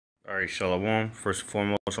Alright, Shalom. First and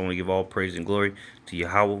foremost, I want to give all praise and glory to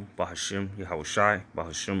Yahweh, Bahashim, Yahweh Shai,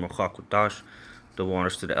 Bahashim, Rachakwadash. Double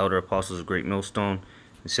honors to the elder apostles of Great Millstone.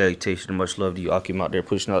 And salutation and much love to you, Akim, out there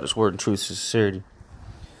pushing out this word in truth and sincerity.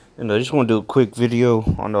 And I just want to do a quick video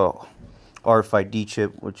on the rfid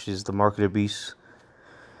chip, which is the mark of the beast.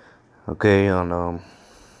 Okay, on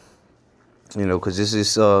because this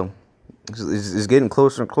is it's getting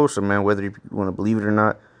closer and closer, man. Whether you want to believe it or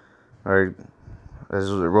not. All right. As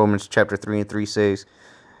Romans chapter 3:3 says,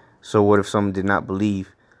 so what if someone did not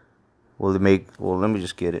believe? Well, let me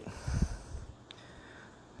just get it.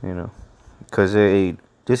 Because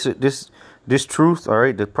this truth, all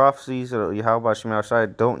right, the prophecies of Yahweh Shemel Shai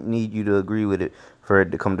don't need you to agree with it for it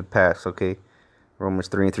to come to pass, okay? Romans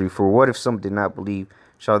 3:3, for what if some did not believe?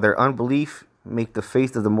 Shall their unbelief make the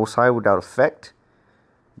faith of the Most High without effect?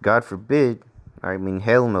 God forbid. I mean,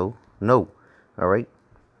 hell no. No, all right?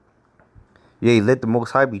 Yea, let the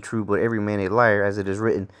Most High be true, but every man a liar, as it is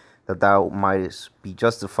written, that thou mightest be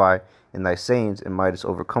justified in thy sayings, and mightest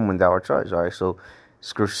overcome when thou art charged. All right, so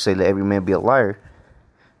scriptures say, let every man be a liar,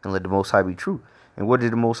 and let the Most High be true. And what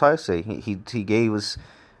did the Most High say? He gave us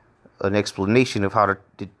an explanation of how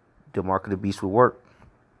the mark of the beast would work.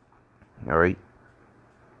 All right,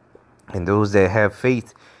 and those that have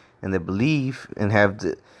faith and that believe and have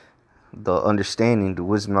the understanding, the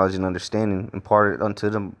wisdom, knowledge, and understanding imparted unto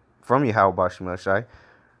them from Yahweh Shemel Shai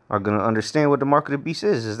are going to understand what the mark of the beast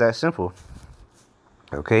is. It's that simple.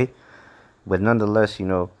 Okay? But nonetheless,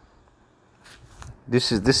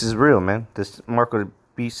 this is real, man. This mark of the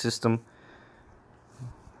beast system.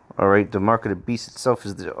 Alright, the mark of the beast itself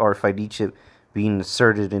is the RFID chip being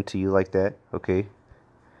inserted into you like that. Okay?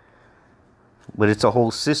 But it's a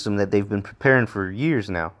whole system that they've been preparing for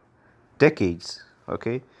years now. Decades.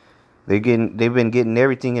 Okay? They've been getting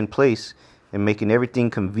everything in place and making everything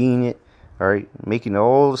convenient, all right, making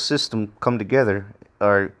all the system come together,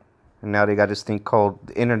 all right. And now they got this thing called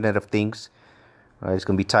the Internet of Things. All right, it's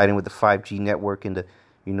gonna be tied in with the 5G network, and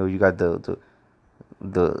you got the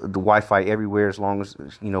Wi-Fi everywhere, as long as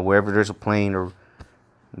wherever there's a plane or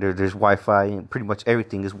there's Wi-Fi, and pretty much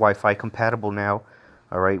everything is Wi-Fi compatible now.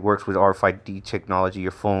 All right, works with RFID technology,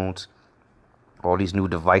 your phones, all these new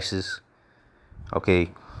devices.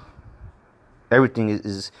 Okay, everything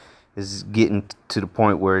is getting to the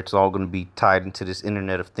point where it's all going to be tied into this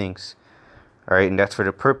Internet of Things. All right, and that's for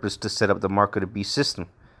the purpose to set up the mark of the beast system.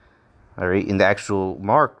 All right, and the actual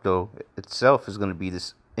mark, though, itself is going to be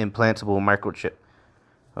this implantable microchip.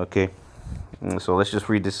 Okay, so let's just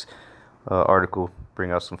read this article,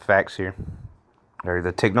 bring out some facts here. All right,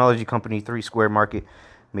 the technology company 3 Square Market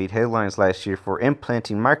made headlines last year for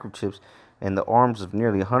implanting microchips in the arms of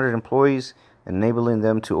nearly 100 employees, enabling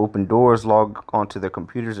them to open doors, log onto their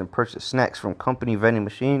computers, and purchase snacks from company vending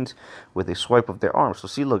machines with a swipe of their arm. So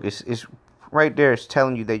see, look, it's right there. It's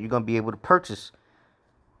telling you that you're going to be able to purchase,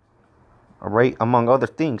 all right, among other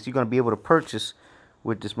things, you're going to be able to purchase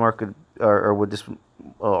with this market or with this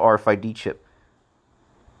RFID chip.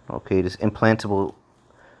 Okay, this implantable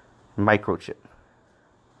microchip.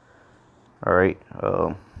 All right,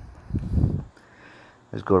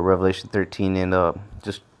 let's go to Revelation 13 and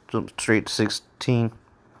just straight to 16,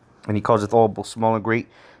 and he calls it all, both small and great,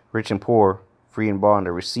 rich and poor, free and bond,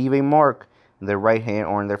 to receive a mark in their right hand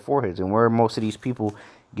or in their foreheads. And where are most of these people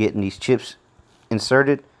getting these chips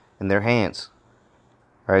inserted? In their hands.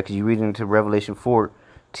 All right, because you read into Revelation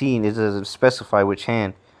 14, it doesn't specify which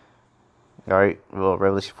hand. All right, well,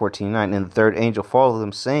 Revelation 14:9, and the third angel followed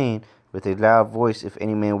them, saying with a loud voice, if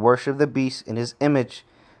any man worship the beast in his image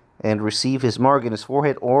and receive his mark in his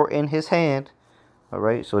forehead or in his hand. All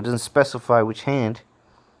right, so it doesn't specify which hand.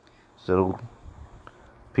 So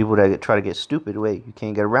people that try to get stupid, wait, you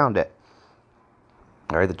can't get around that.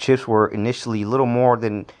 All right, the chips were initially little more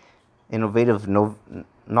than innovative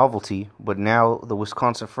novelty, but now the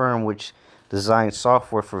Wisconsin firm, which designs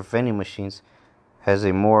software for vending machines, has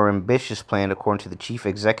a more ambitious plan, according to the chief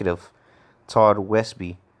executive, Todd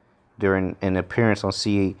Westby, during an appearance on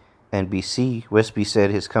CNBC. Westby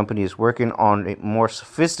said his company is working on a more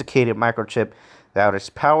sophisticated microchip that is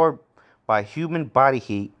powered by human body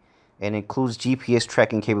heat and includes GPS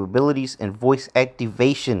tracking capabilities and voice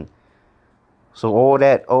activation. So all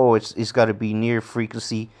that, it's got to be near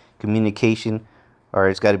frequency communication, or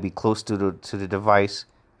it's got to be close to the device,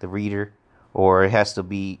 the reader, or it has to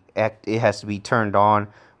be turned on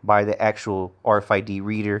by the actual RFID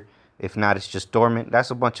reader. If not, it's just dormant.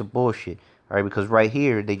 That's a bunch of bullshit. All right, because right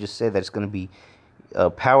here they just said that it's going to be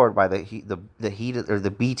powered by the heat or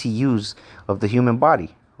the BTUs of the human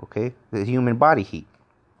body. Okay, the human body heat,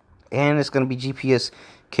 and it's going to be GPS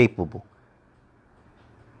capable.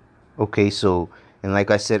 Okay, so And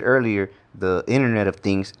like I said earlier, the Internet of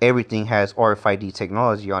Things, everything has RFID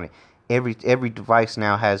technology on it. Every device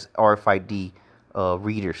now has RFID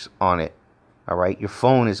readers on it. All right, your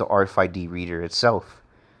phone is a RFID reader itself.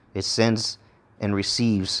 It sends and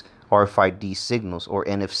receives RFID signals, or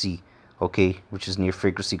NFC, okay, which is near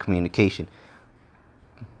frequency communication.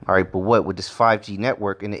 All right, but what with this 5G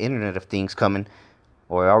network and the Internet of Things coming,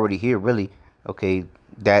 or already here, really, okay,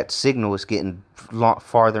 that signal is getting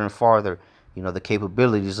farther and farther. You know, the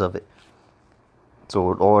capabilities of it.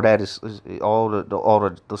 So all that is all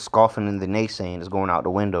the scoffing and the naysaying is going out the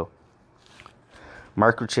window.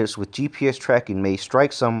 Microchips with GPS tracking may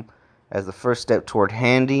strike some as the first step toward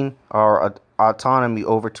handing our autonomy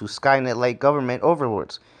over to Skynet-like government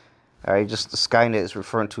overlords. All right, just the Skynet is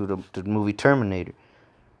referring to the movie Terminator.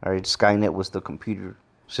 All right, Skynet was the computer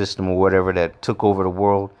system or whatever that took over the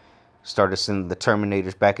world, started sending the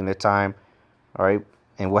Terminators back in the time. All right,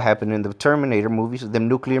 and what happened in the Terminator movies? Them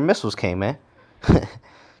nuclear missiles came, man.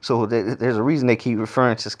 So there's a reason they keep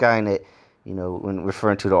referring to Skynet, you know, when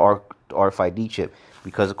referring to the RFID chip,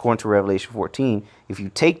 because according to Revelation 14, if you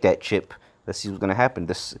take that chip, let's see what's going to happen.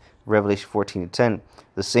 This Revelation 14:10,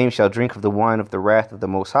 the same shall drink of the wine of the wrath of the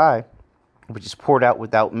Most High, which is poured out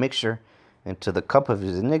without mixture into the cup of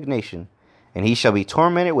his indignation, and he shall be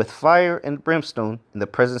tormented with fire and brimstone in the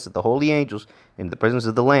presence of the holy angels, in the presence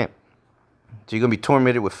of the Lamb. So you're going to be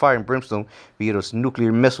tormented with fire and brimstone via those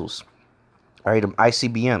nuclear missiles. All right, them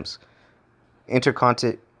ICBMs,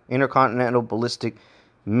 intercontinental ballistic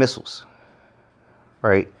missiles.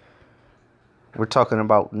 All right, we're talking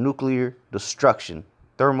about nuclear destruction,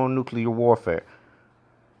 thermonuclear warfare.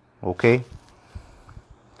 Okay,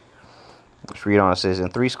 let's read on. It says,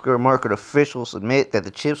 and 3 Square Market officials admit that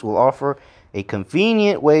the chips will offer a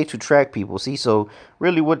convenient way to track people. See, so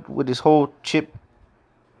really what this whole chip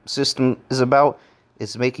system is about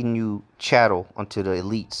is making you chattel onto the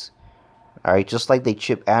elites. All right, just like they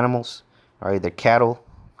chip animals, all right, their cattle,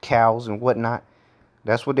 cows, and whatnot.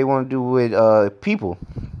 That's what they want to do with people.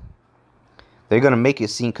 They're gonna make it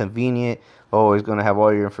seem convenient. Oh, it's gonna have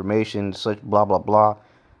all your information, such blah blah blah.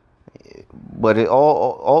 But it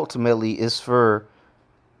all ultimately is for,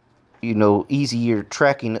 you know, easier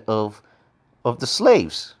tracking of the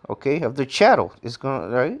slaves, okay, of the chattel. It's gonna,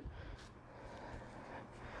 right,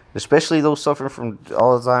 especially those suffering from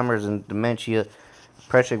Alzheimer's and dementia.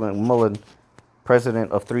 Patrick McMullen,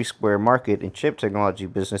 president of 3 Square Market and chip technology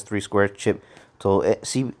business 3 Square Chip, told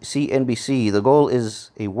CNBC the goal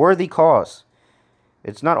is a worthy cause.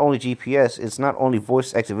 It's not only GPS, it's not only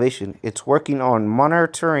voice activation, it's working on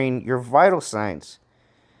monitoring your vital signs,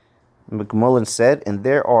 McMullen said, and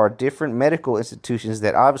there are different medical institutions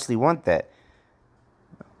that obviously want that.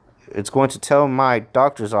 It's going to tell my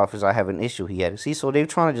doctor's office I have an issue, he added. See, so they're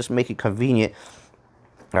trying to just make it convenient,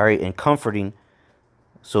 all right, and comforting,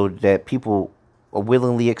 so that people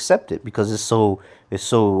willingly accept it because it's so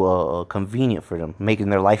convenient for them,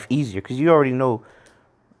 making their life easier. Because you already know,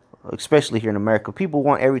 especially here in America, people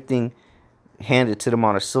want everything handed to them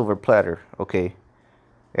on a silver platter. Okay,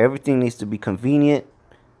 everything needs to be convenient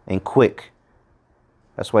and quick.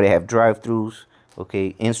 That's why they have drive-throughs.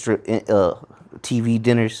 Okay, TV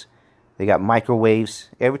dinners. They got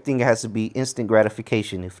microwaves. Everything has to be instant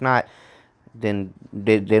gratification. If not, then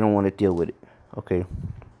they don't want to deal with it. Okay.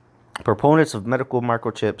 Proponents of medical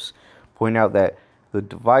microchips point out that the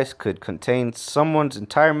device could contain someone's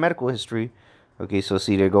entire medical history. Okay, so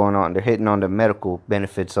see, they're hitting on the medical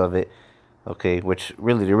benefits of it. Okay, which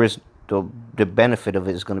really there is the benefit of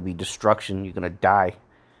it is going to be destruction. You're going to die.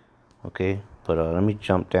 Okay, but let me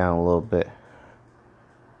jump down a little bit.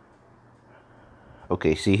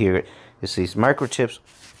 Okay, see here, it says microchips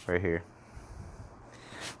right here.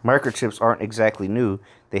 Microchips aren't exactly new.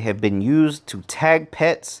 They have been used to tag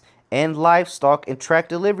pets and livestock and track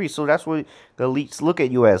delivery. So that's what the elites look at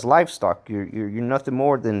you as, livestock. You're nothing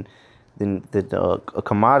more than a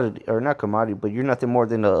commodity, or not commodity, but you're nothing more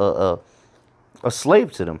than a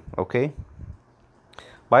slave to them. Okay.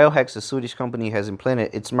 Biohacks, a Swedish company, has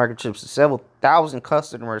implanted its microchips to several thousand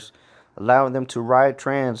customers, allowing them to ride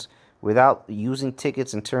trams without using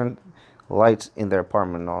tickets and turn lights in their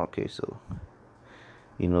apartment. Okay, so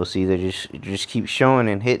you know, see, they just keep showing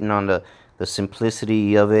and hitting on the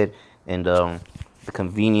simplicity of it and the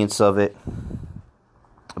convenience of it.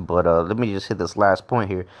 But let me just hit this last point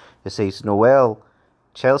here. It says Noel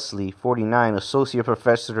Chesley, 49, associate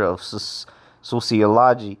professor of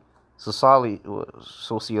sociology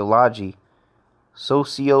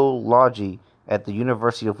at the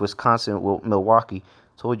University of Wisconsin-Milwaukee,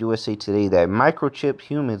 told USA Today that microchip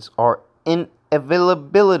humans are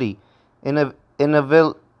inevitability.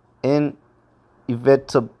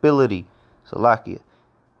 Salakia,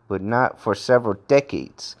 but not for several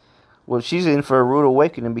decades. Well, she's in for a rude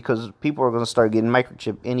awakening because people are going to start getting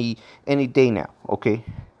microchip any day now, okay,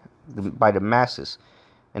 by the masses,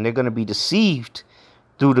 and they're going to be deceived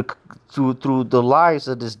through the lies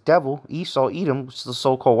of this devil Esau Edom, which is the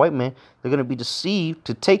so-called white man. They're going to be deceived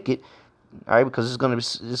to take it, all right, because it's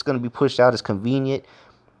going to be pushed out as convenient,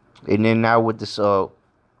 and then now with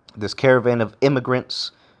this caravan of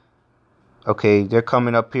immigrants, okay, they're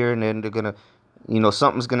coming up here, and then they're gonna,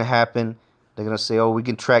 something's gonna happen. They're gonna say, "Oh, we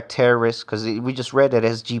can track terrorists," because we just read that it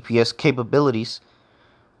has GPS capabilities.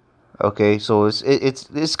 Okay, so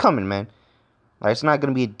it's coming, man. Like, it's not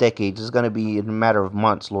gonna be a decade. It's gonna be in a matter of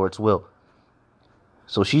months, Lord's will.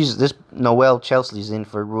 So this Noelle Chelsea's in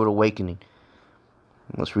for a rude awakening.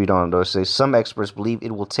 Let's read on, though. It says, some experts believe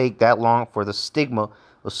it will take that long for the stigma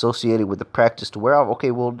associated with the practice to wear off.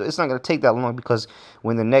 Okay, well, it's not going to take that long, because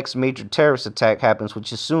when the next major terrorist attack happens,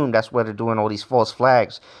 which is soon, that's why they're doing all these false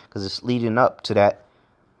flags, because it's leading up to that.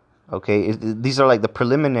 Okay, these are like the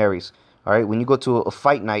preliminaries. All right, when you go to a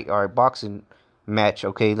fight night or a boxing match,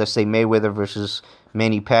 okay, let's say Mayweather versus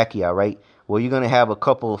Manny Pacquiao, right? Well, you're gonna have a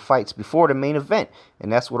couple of fights before the main event,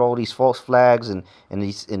 and that's what all these false flags and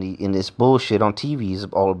this bullshit on TV is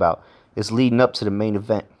all about. It's leading up to the main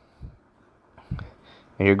event.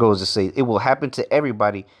 And here goes to say, it will happen to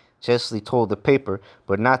everybody, Chesley told the paper,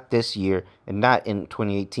 but not this year and not in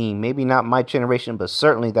 2018. Maybe not my generation, but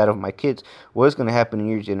certainly that of my kids. What's gonna happen in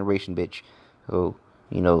your generation, bitch? So,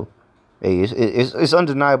 hey, it's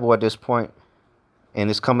undeniable at this point, and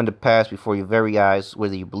it's coming to pass before your very eyes,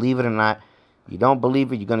 whether you believe it or not. You don't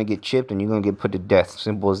believe it, you're going to get chipped and you're going to get put to death.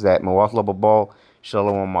 Simple as that. Mawaf Laba Ball.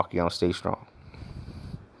 Shalom Makion. Stay strong.